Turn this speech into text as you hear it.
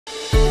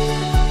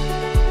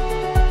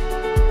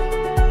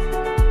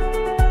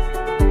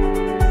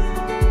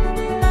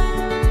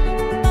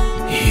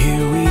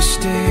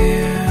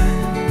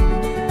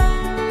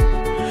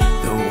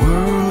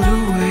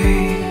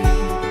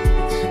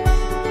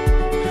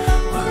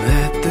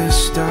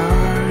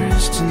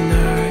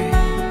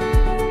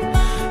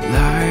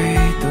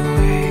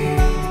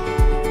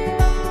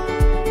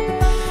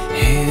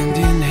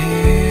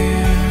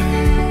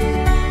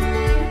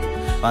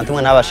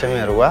Antumwe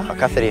n'abashemerwa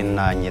Catherine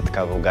na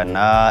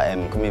nyitkavugana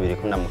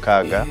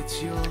M2016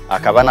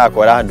 akaba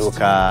nakora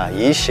haduka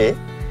yishe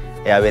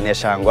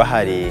yabeneshangwa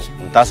hari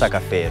mutasa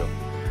kafero.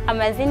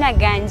 Amazina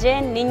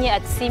ganje ninyi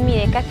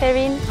atsimire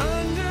Catherine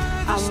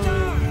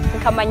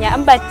nkamanya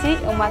ambati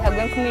umwaka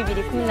gwa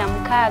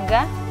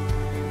 2016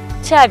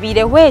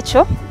 cyabire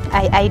wecho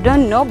I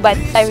don't know, but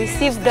I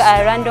received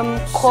a random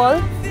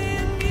call.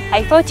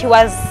 I thought he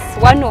was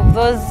one of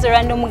those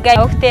random guys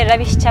out there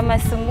rabish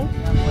chamasumu.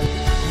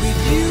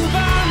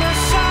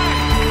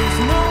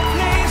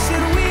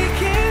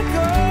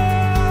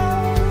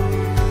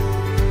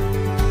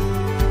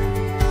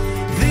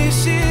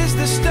 This is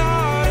the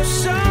start of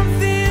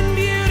something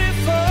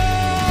beautiful.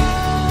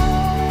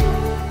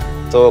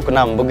 So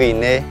kuna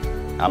mbugine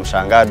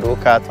amshanga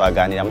duka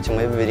twaganira mu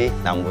kimwe bibiri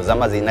nambuza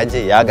amazina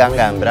je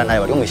yagangambira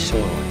nayo bari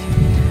umushimurungi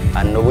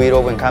ano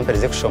wirobwe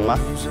nkamperize kushoma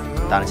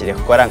tanakire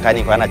gukora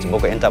nkani kwa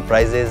Nakiboko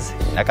Enterprises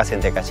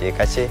nakasente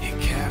kache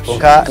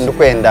kunka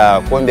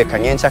ndukwenda kuombeka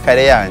nyencha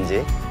kare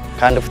yanje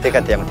kandi ufite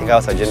kate yamutinga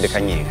wasajembe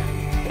kanyega.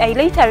 I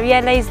later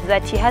realized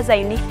that he has a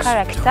unique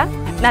character.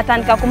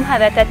 Natandika kumuha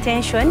that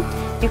attention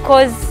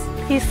because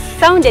he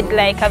sounded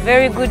like a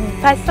very good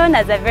person,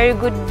 as a very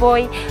good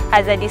boy,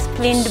 as a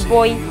disciplined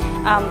boy.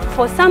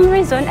 For some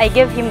reason, I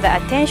gave him the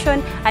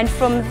attention, and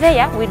from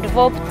there, we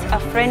developed a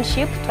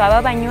friendship to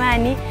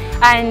ababanywanyi,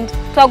 and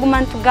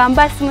twaguman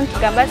tugamba simu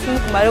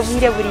kumara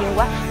obwire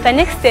buringwa. To an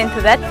extent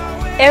that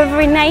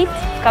every night,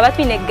 kaba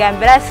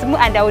twinegambira simu,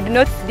 and I would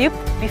not sleep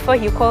before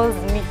he calls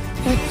me.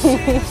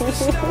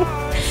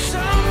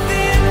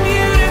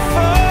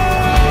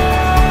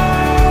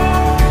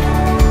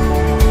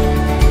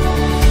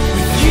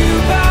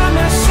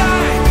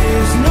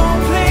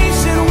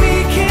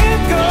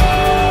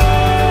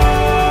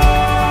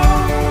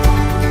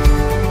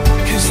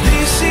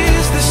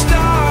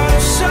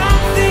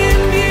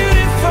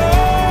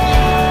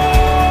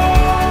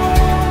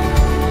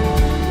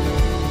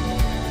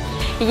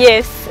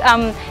 Yes,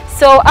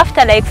 so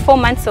after like 4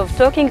 months of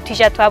talking,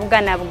 Tisha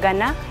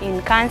Bugana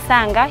in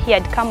Kansanga, he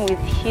had come with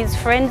his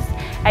friends,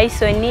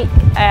 Aisoni,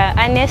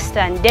 Ernest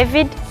and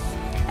David.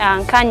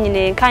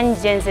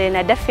 Kanjenze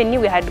na Daphne,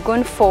 we had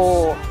gone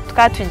for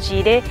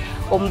Tukatujire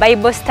on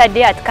Bible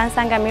study at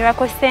Kansanga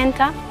Miracle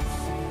Center.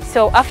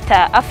 So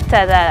after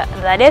the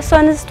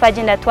lessons,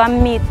 twagenda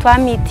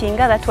meeting.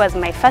 That was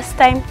my first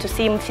time to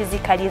see him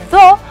physically.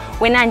 Though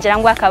when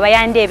Anjalangwa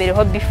kabayande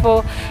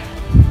before.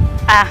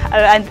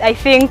 And I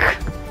think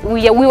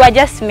we were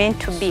just meant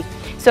to be.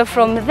 So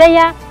from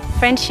there,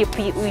 friendship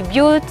we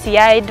built,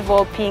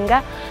 developing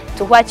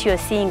to what you're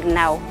seeing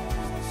now.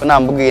 Kuna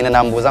mbugine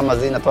nambuza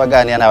amazina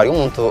twaganira na bari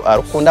umuntu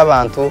arukunda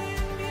abantu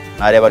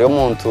nareba ari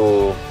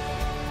umuntu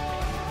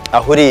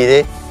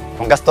ahurire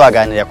kunga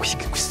twaganira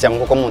kushya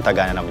nguko umuntu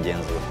aganira na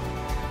mugenzi we.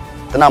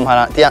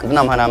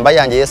 Tunamhana mbaye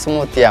yanjye Yesu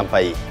muti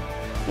yampaye.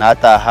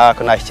 Nataha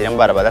kuna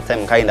shirembara badata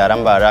mkainda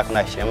arambara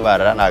kuna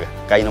shirembara na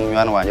kaino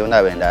mwana wanje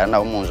unabenda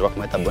na umunju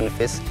bakumeta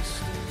Boniface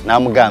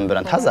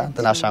namugambira ntaza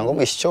tanashanga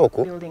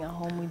umwishyoko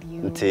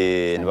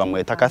nti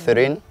nibamweta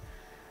Catherine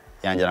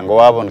yangira ngo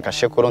wabona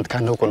kashekuru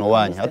kandi uko no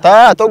wanya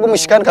togo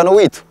mushikani kano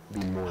witu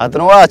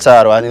hatuno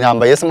wacaro ani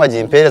namba Yesu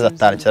majimpereza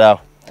tankiraho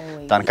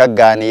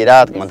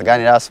tankaganira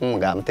tumantaganira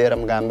asumugambera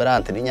mugambira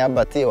nti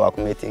ninyabati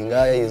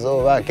wakumetinga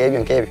izoba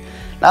kebyo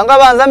nanga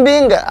banza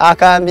mbinga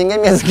akambinga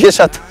imyezi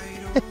keshatu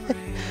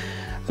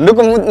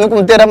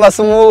nukumutera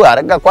masumu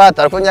araga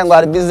kwata arikunya ngo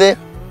aribize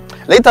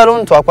later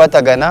on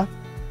twakwatagana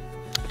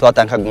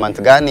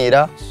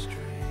twatankagumantuganira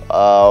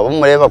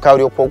umureba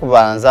kwari uko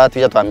kubanza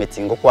tujya twa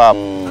meeting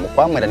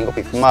kwamwera ningo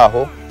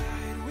kwikumaho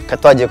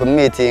katwagiye ku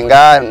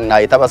meetinga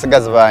nahita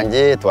abasigazi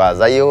banje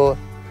twazayo.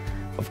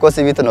 Of course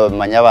ibito no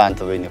bimanya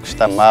abantu bene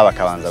kushitama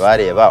bakabanza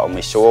bareba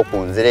umusho wo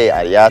kunzire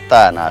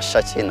ariyata na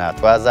shaki na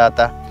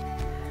twazata,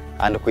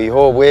 and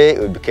kuihobwe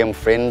we became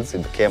friends, we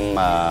became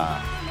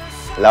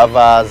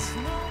lovers.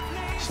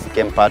 She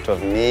became part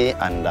of me,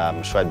 and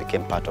I'm sure I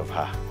became part of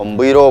her.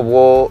 Ombwiro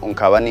obwo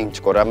unkabani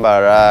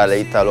nchikorambara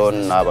later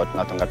on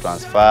natunga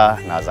transfer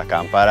naza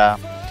Kampala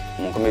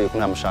mu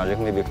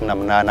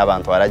 2018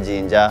 abantu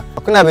barajinja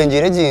akuna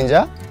benjire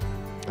jinja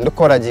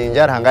ndukora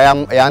jinja hanga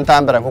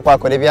yantambira nko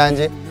kwakora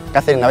byanje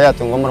Catherine nawe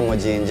yatunga mu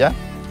jinja,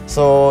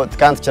 so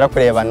kantu kira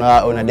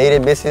kurebana on a daily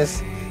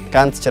basis,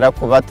 kantu kira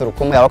kubaturu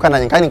kumwe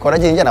abakananye kandi nkora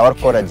jinja na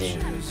warukora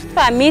jinja.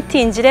 Twa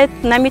meetingire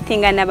na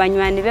meetinga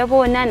n'abanywani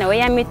bebona nawe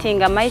ya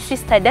meetinga my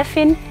sister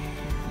Daphne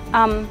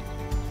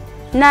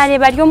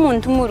nareba ryo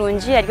muntu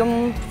murungi aryo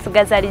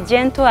mfugaza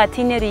rigento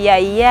atineru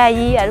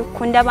yayi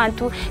arukunda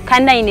abantu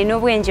kandi ine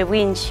n'obwenje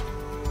bwinji.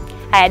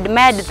 I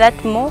admired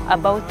that more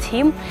about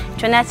him.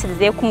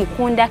 Chonatirize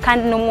kumukunda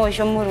kandi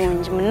n'umwojo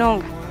murungi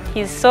munonga.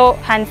 He's so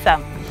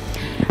handsome.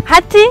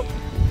 Hati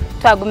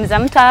twagumiza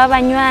mtu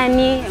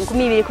abanywani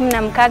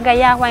 2016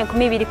 yahwa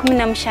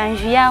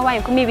 2017 yahwa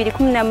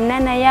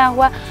 2018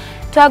 yahwa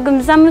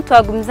twagumizamu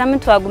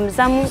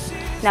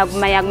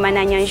naguma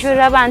na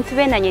nyanjura abantu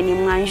be nanye ni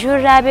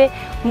mwanjura be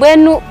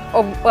mbwenu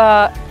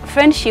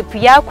friendship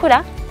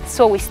yakura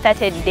so we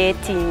started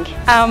dating.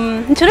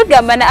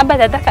 Nturugamba na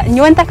Abert ataka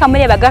nyo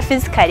ntakamurebaga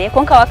physically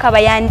konka wakaba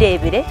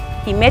yandebere.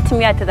 He met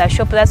me at the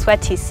shop, that's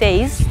what he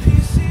says.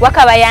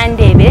 Wakaba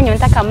yandebere nyo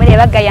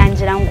ntakamurebaga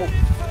yanjira ngo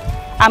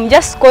I'm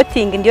just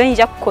quoting, ndio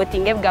nija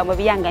quoting ebigambo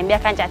byangambya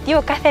kanje ati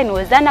yo Cathy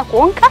nozana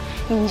konka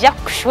nja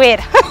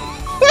kushwera.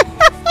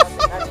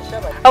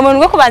 Omuntu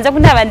ngo kubanza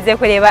kunabanze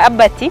kureba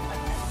Abert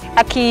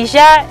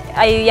akija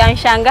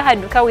yanshanga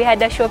haduka, we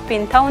had a shop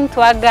in town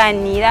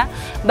twaganira,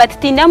 but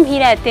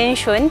tindamuhira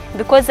attention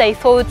because I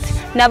thought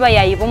naba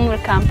yayibo mu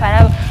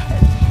Kampala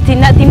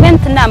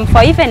tinam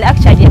for even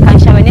actually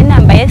kanshabane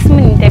namba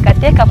yesimu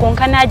nitekateka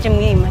konka naje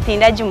mwima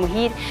tindaje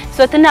muhira,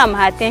 so tinam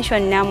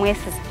attention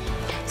namwesize.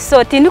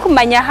 So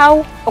tindukumanya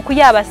how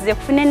okuyabasize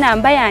kufune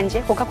namba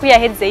yanje koka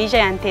kuyaheze ija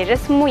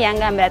yanteresimu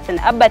yangambira ati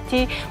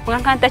Abert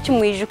mwankanta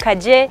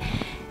chimwijukaje.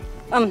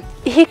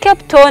 He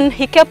kept on,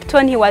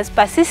 he was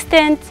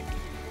persistent.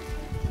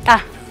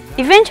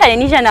 Eventually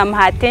nija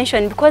namuha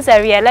attention because I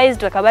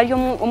realized wakabaryo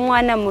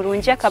umwana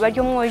murungi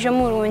akabaryo mwojo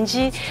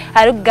murungi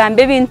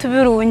arugambe bintu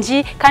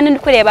birungi kandi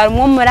ndikureba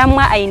rumwe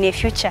muramwa ayine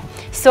future.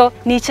 So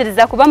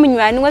nichiriza kuba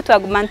munywani we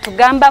twaguma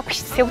tugamba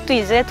kushise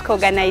kutuyizere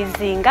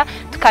tukaorganizinga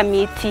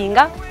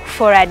tukameetinga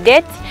for a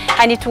date,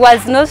 and it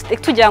was not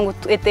tugira ngo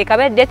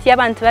etekabe date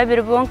y'abantu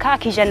babiri bonka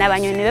akijana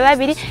abanyoni be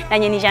babiri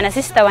nanye nijana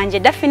sister wanje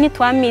Daphne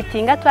twa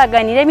meetinga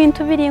twaganire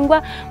bintu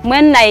biringwa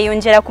mwena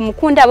yongera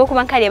kumukunda abo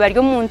kuba nkareba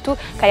ryo muntu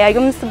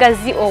kayaryo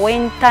musigazi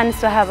owentan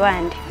so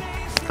habandi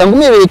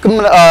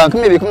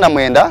kumwe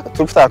mwenda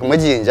turufata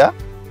kumujinja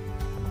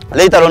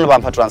later on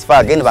bampa transfer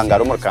again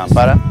bangaro mu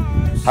Kampala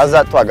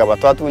haza twagaba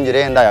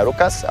twatungirenda ya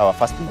Lucas our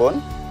first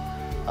born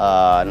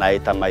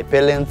naita my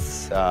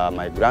parents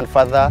my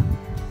grandfather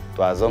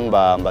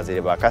twazomba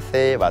mbazire ba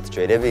Cathy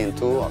batucwere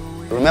bintu.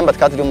 Remember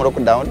twati muri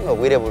lockdown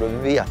obwire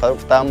burubi atari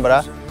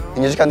kutambura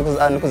inyuji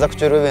kandi kuza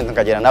kucwere bintu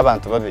nkagera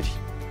nabantu babiri,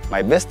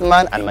 my best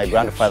man and my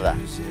grandfather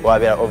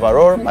wabera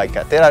overall my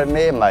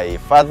caterame, my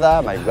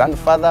father, my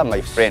grandfather,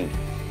 my friend.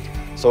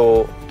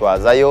 So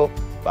twazayo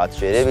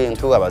batucwere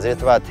bintu abazire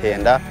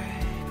tubatenda.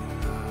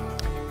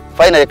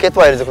 Finally ke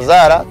twahereze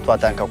kuzara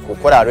twatanka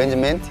gukora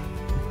arrangement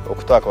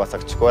okutwaka basa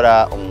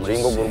kukikora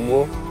umuringo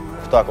gurwo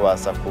kutwaka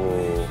basa ku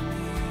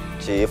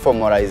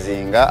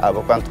formalizinga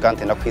abo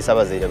kantu na kwisa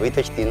abazire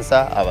bite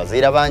kitinsa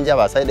abazire abanje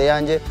abaside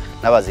yanje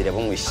n'abazire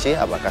bumwishi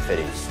aba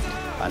Catherine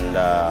and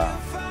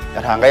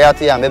yaranga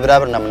yatu yambe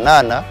birabura na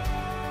munana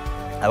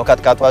abo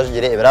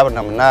katwajugire ibirabura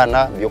na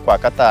munana byo kwa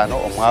katano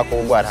omwaka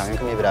ubwo aranga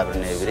nk'imi birabura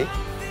na ebiri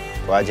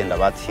twagenda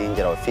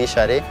bathingira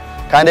officially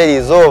kandi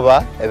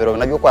rizoba ebiro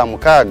nabyo kwa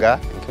mukaga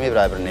nk'imi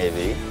birabura na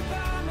ebiri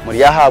muri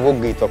yahabo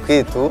gwitwa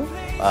kwitu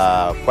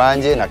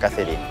kwanje na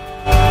Catherine.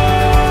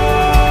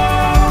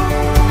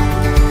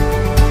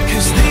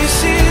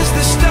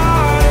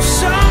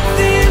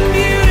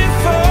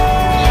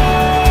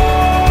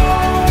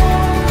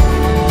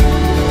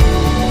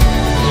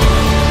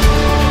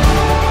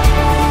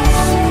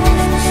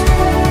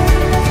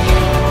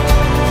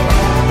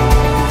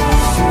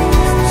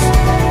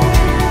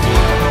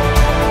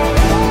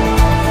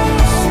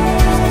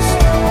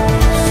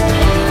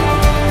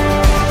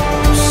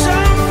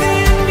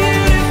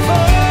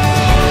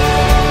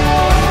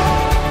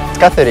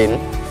 Catherine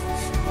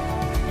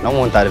no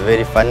muntu ari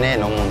very funny,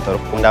 no muntu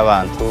rukunda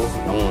abantu,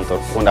 no muntu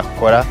rukunda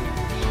gukora,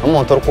 no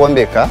muntu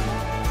rukombeka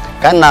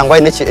kandi nangwa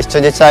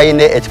icyo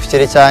cyayine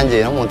ekikire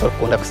cyanje, no muntu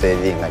rukunda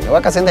kusevinga nyo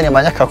wakasende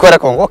nemanya kakora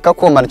kongo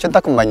kakuma nicyo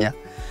ntakumanya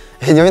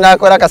nyo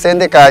binakora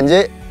kasende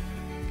kanje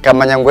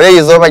kamanya ngo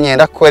yizoba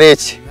nyenda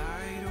koreki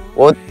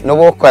no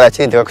bokora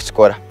kindi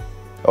bakukikora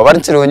oba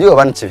nkirungi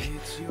oba nkibi,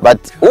 but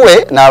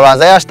uwe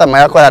nabanza yashitama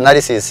yakora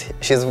analysis.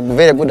 She's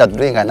very good at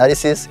doing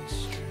analysis.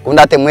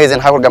 Kundate mweze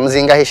ntakorga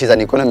muzinga hishiza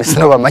ni economist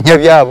no bamanya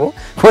byabo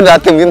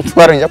kundate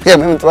mwintwaro nja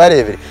kuyama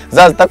mwintwarebere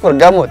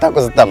zazitakorgamo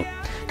takozitama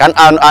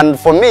and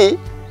for me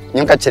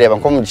nyuka kireba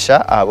nko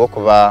mugisha abo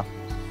kuba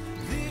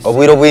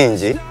obwiro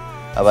bwingi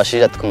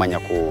abashira tukumanya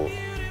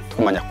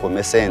ku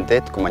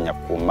mesente tukumanya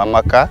ku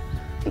mamaka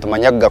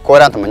ntumanya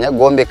gakora ntumanya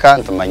gombeka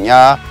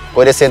ntumanya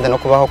kore sente no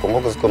kubaho ko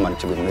ngoko zikomana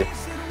kigumwe.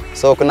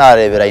 So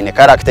kunarebera ine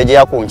character je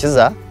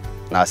yakunkiza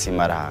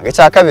nasimara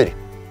ngecha kabiri.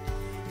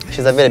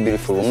 She's a very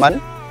beautiful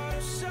woman.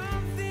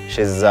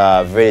 She's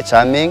very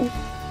charming.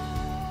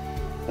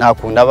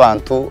 Nakunda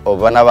abantu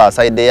obana ba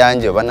side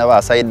yanje obana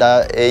ba side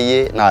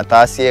eye na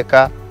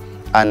atasieka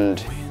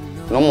and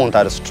no muntu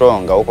ari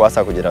strong uko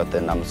wasa kugira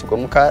utena musuko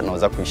muka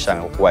noza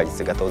kwishanga uko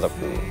wagize gatoza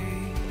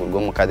kurwo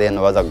mukade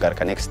no baza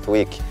kugaruka next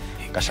week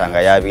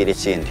gashanga yabire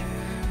kindi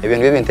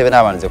ibintu bibintebe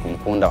nabanze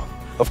kumukundaho.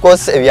 Of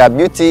course if you are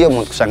beauty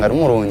umuntu kushanga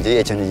rumurungi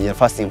ecyo ngiye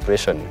first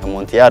impression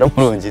umuntu yaro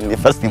murungi ni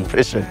first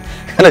impression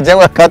kana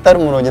jangwa katari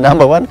murungi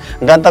number 1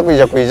 nganta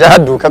kujya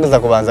haduka kuza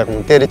kubanza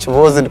kumutera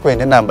ikiboze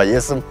ndikwende namba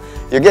Yesu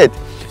you get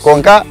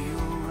konka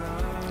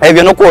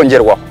ebyo no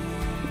kongerwa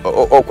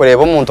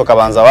okureba umuntu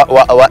kabanza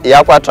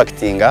yakwa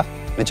attractinga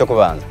nicyo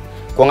kubanza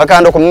konka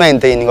kandi ku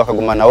maintaining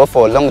akaguma nawe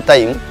for long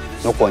time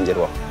no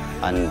kongerwa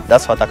and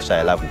that's what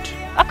actually I loved.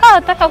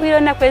 Akataka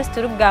kwirona kwezi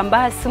turugamba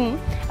hasimu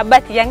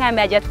Abert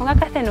yangamye ajya twanga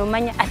Cathy no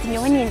manya ati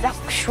nyo nyinza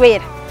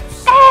kushwera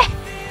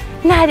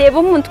nareba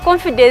umuntu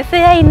confidence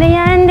yaine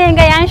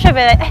yandenga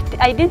yanshobera.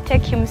 I didn't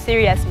take him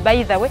serious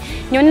by the way.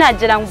 Nyo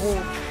nagira ngo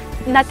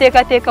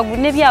nateka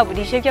gune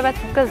byaburije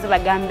by'abatukazi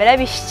bagambera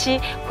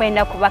bishiki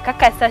kwenda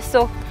kubakakasa,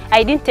 so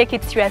I didn't take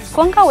it serious.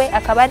 Konka we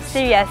akaba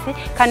serious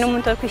kandi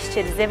umuntu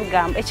okwishikirize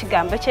bwambo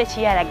ekigambo cye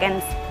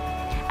kiyaraganze.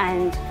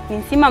 And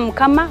ninsima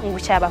mukama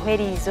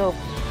ngucyabahweri izo.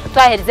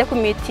 Twahereze ku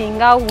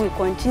meetinga, we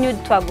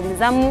continued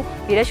twagumizamu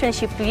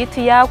relationship yitu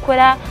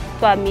yakora,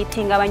 twa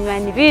meeting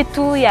abanywani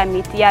bitu ya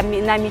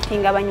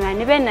meeting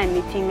abanywani be na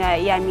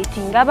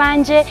meeting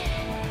abanje.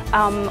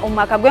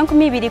 Umwaka gwa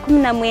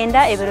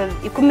 2019 ebero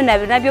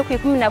 12 nabyo ku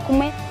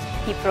 11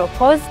 he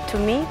proposed to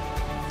me.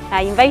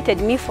 I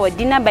invited me for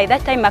dinner. By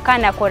that time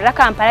akana korra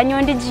Kampala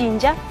nyondi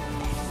jinja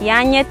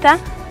yanyeta.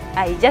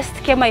 I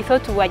just came, I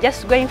thought we were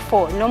just going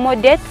for normal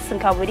dates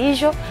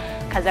nkaburijo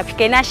kaza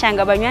kukena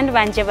shanga banywani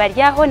banje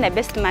baryaho na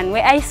best man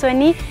we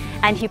Isoni,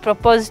 and he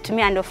proposed to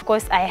me, and of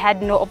course I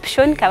had no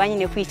option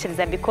kabanyine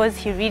kwichiriza because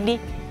he really,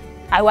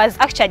 I was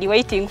actually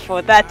waiting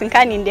for that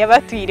nkani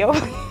ndeba twiro.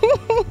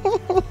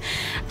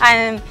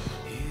 And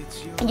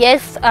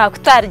yes,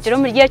 kutarjiro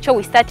muri gihe cyo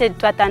we started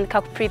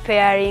twatandika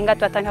preparing,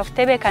 twatandika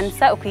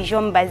kutebekanisa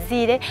ukwijomba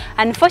bazire.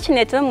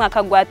 Unfortunately mu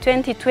mwaka gwa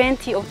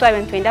 2020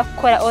 October twenda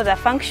gukora all the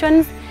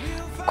functions,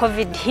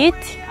 COVID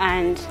hit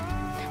and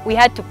we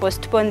had to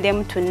postpone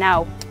them to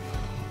now.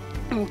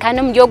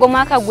 Kano mjogo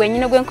mwaka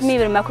gwenyine gwe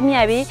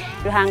 2020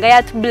 Ruhanga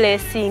yatu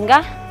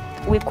blessinga,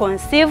 we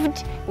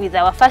conceived with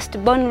our first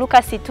born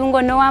Lucas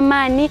Itungo no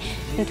amani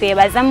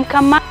ntwebaza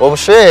mukama.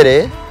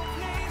 Obushwere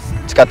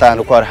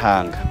kikatandukwa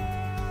Ruhanga.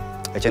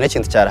 Ecyo ne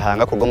kintu cya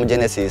Ruhanga kubwo mu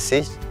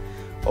Genesis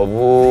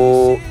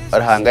obu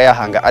Ruhanga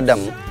yahanga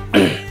Adamu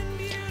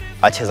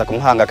akeza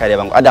kumuhanga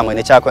kareba ngo Adamu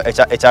ne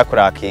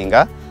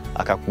ecyakurakinga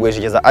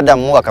akakugwejegeza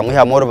Adamu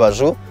akamuha mu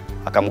rubaju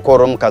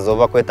akamukora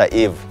mukazova kweta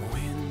Eve.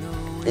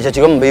 Icyo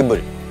kigo mu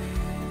Bible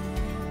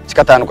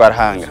kikatandukwa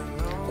Ruhanga.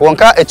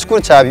 Konka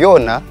ekikuru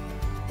cyabyona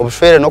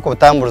obushwere no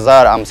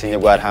kubutambuza amusinye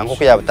gwa Ruhanga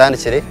ko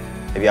yabutandikire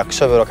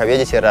ebyakishobero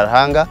kabyegekera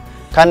Ruhanga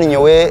kandi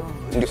nyewe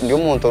ndi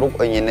umuntu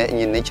uri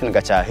nyine ikintu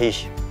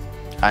gacyahisha.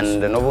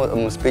 And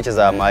no speeches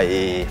are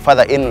my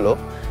father-in-law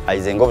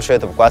aizengo bushwere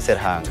tukwase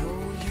Ruhanga.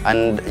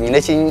 And nyine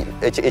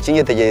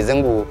ekinyetegereze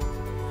ngo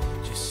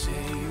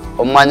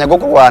omwanya go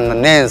kurwana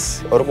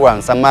nense ori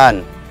kurwana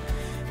samani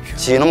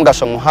kintu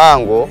mugasho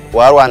muhango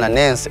warwana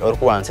nense ori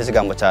kurwana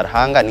kigambo cya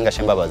Ruhanga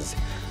ningashembabazi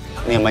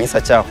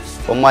nimanyisa cyaho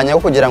omwanya go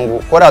kugira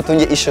ngo kora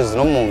atunge issues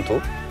no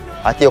muntu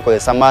atiyo ko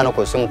samani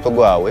ko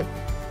mutogo wawe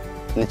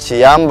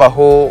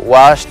nikiyambaho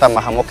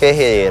washtama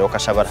hamokeherero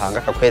kashaba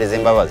Ruhanga kakwereze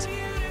imbabazi.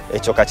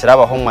 Echo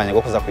kachirabaho umwanya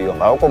go kuza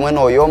kuyomba ahoko mwe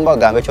no yomba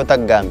gambe cyo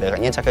tagambe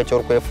nyencha ke cyo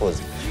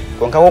rukwefuza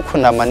konka wo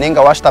kunama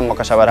ninga washtama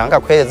kashaba Ruhanga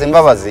kweze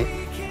imbabazi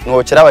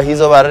no kiraba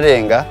hizo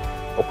bararenga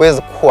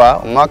okwezi kwa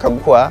umwaka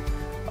gwa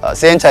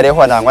century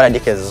ho nangwa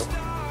ndikezo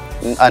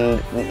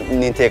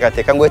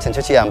niteka ngo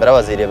ecyo kiyambira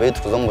abazire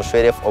betu zo mu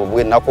bushwere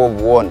obwe nako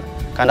buwona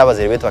kandi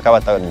abazire betu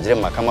bakabatagire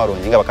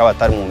makamarongi nga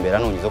bakabatari mu mbera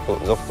nonyi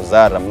zo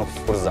kuzara no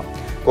kutukuruza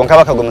konka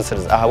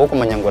bakagomusiriza ahabo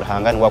kumanya ngo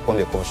Ruhanga ni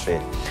wakombe ku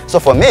bushwere. So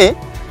for me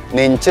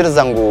ni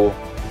nchiriza ngo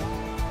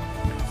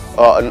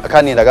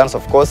kandi ndagans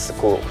of course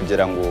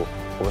kugira ngo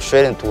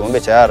ubushwere tugombe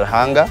cya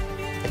Ruhanga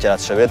ekira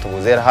tushabire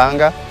tubuze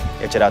Ruhanga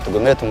ekira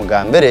tugomere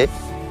tumugambere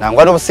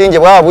nangwa n'ubusinge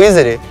bwa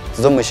bwizere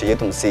tuzomushiye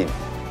tumusinge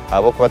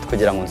abo kuba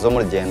tukugira ngo zo mu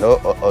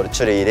rugendo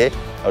orucurire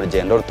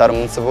urugendo rutari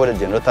umunsi bore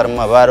urugendo rutari mu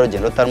mabaro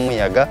urugendo rutari mu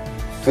yaga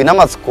twina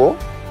amatsuko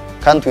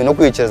kandi twino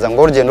kwikiriza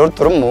ngo urugendo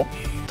ruturumu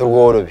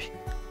turworobi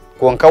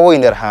konka wo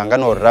inde Ruhanga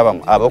no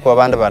rurabamo abo kuba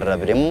abandi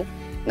bararabiremo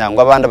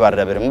nangwa abandi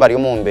bararabiremo bari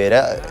mu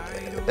mbera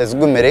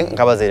ezigumere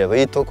nkabazere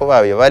bayito ko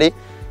bayo bari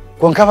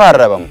konka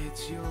bararabamo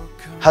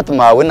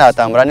hatumawe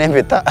natambura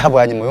nempeta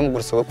abanye mu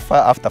muguruso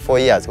kufa after 4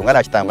 years konga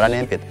nakitambura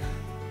nempeta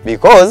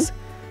because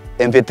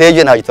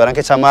empeteje na gitwara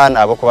nke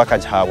chamana abo ko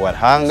bakajihabwa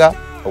Ruhanga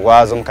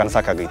ogwazo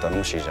mukanisa kagito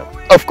n'umushija.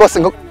 Of course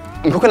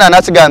nguko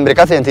nanakigambire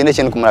katente ine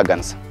kintu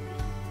kumuraganisa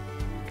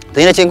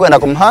tine kinkwenda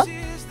kumha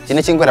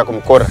tine kinkwenda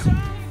kumukora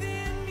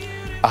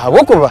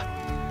ahabo kuba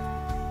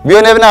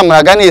biyo nebe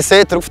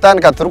namuraganise turi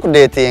kufutandika turi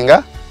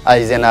kudetinga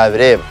ahize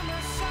nabireba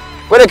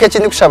kwereke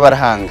kintu kushaba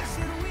Ruhanga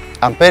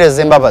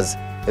ampereze imbabazi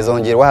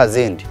ezongerwa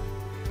hazindi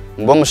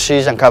mbo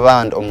mushija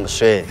nkabandi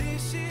omushwere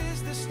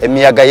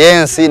emiyaga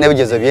yensi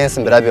nebigezo byensi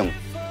mbirabemo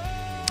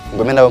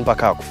ngome nabo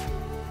mpaka kufa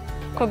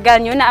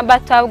kuganyo na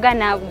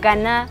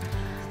abatwabwana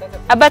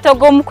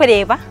abatogo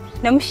mukureba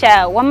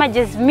namusha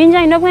wamagezi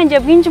minja inobwenje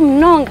bwinji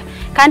munonga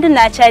kandi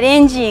na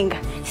challenginga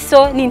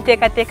so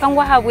nintekateka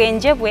ngo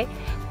habwenjebwe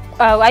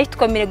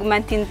ayitkomere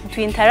gumanti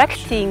to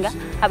interactinga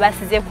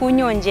abasize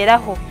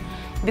kunyongeraho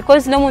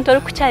because no muntu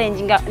uri ku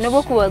challenginga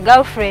nobo ku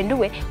girlfriend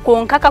we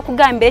konkaka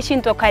kugambira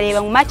kintu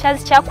okareba mu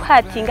matches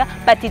cyakuhatinga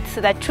but it's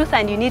the truth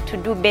and you need to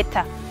do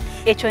better.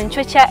 Echo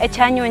ncho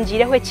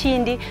cyanyongireho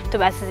kindi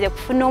tubasize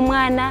kufuna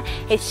umwana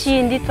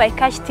ekindi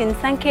twayikashitini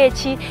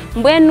sankechi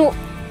mbwenu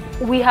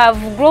we have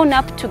grown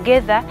up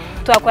together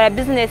twakora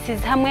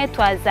businesses hamwe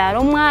twazara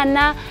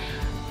umwana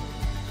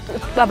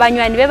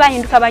abanywani be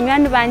bahinduka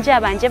abanywani banje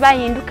abanje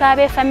bahinduka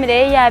be family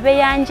ye yabe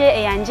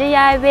yanje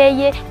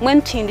yabeye mwe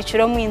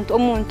ntindikiro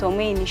omuntu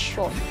omwe in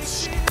short.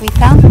 We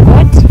thank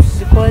God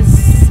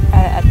because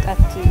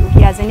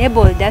he has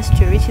enabled us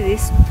to reach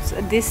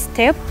this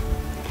step.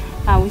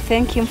 We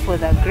thank him for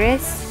the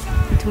grace.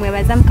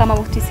 Tumwebaza mukama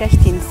butisa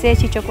kitinisa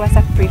ekyo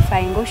kwasa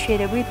preferring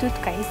oshwere bwitu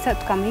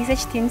tukamuhiza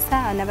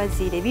kitinisa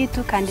anabazire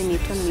bitu kandi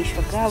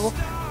nitunisho gabo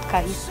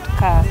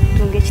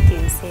tukatunge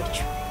kitinisa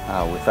ekyo.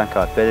 We thank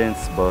our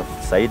parents both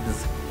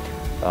sides.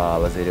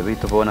 Abazire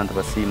bitu bona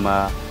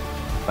ntubasima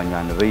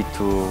banywani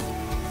bitu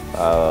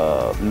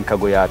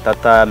mikago ya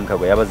tata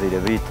mikago y'abazire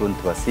bitu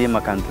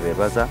ntubasima kandi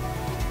tubebaza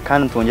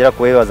kandi tongera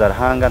kubebaza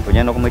arahanga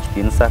tongera no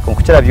kumukitinisa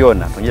kunkukira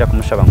byona tongera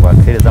kumushaba ngo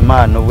akereza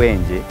amano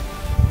bwenge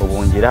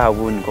ubungira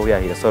habu niko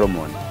yahira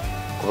Solomon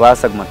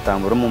kubasa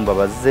gumatambura mu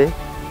mbabaze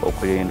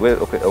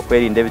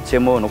okwirinde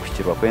bicemo no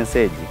kushikirwa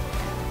kwensegi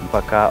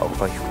mpaka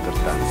okufasha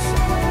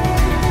kutotanza.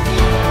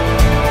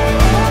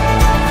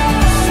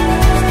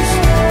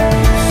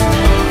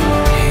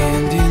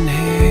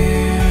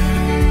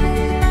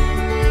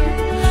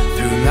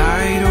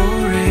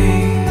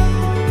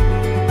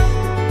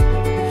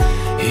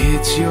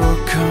 It's your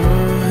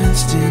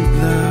constant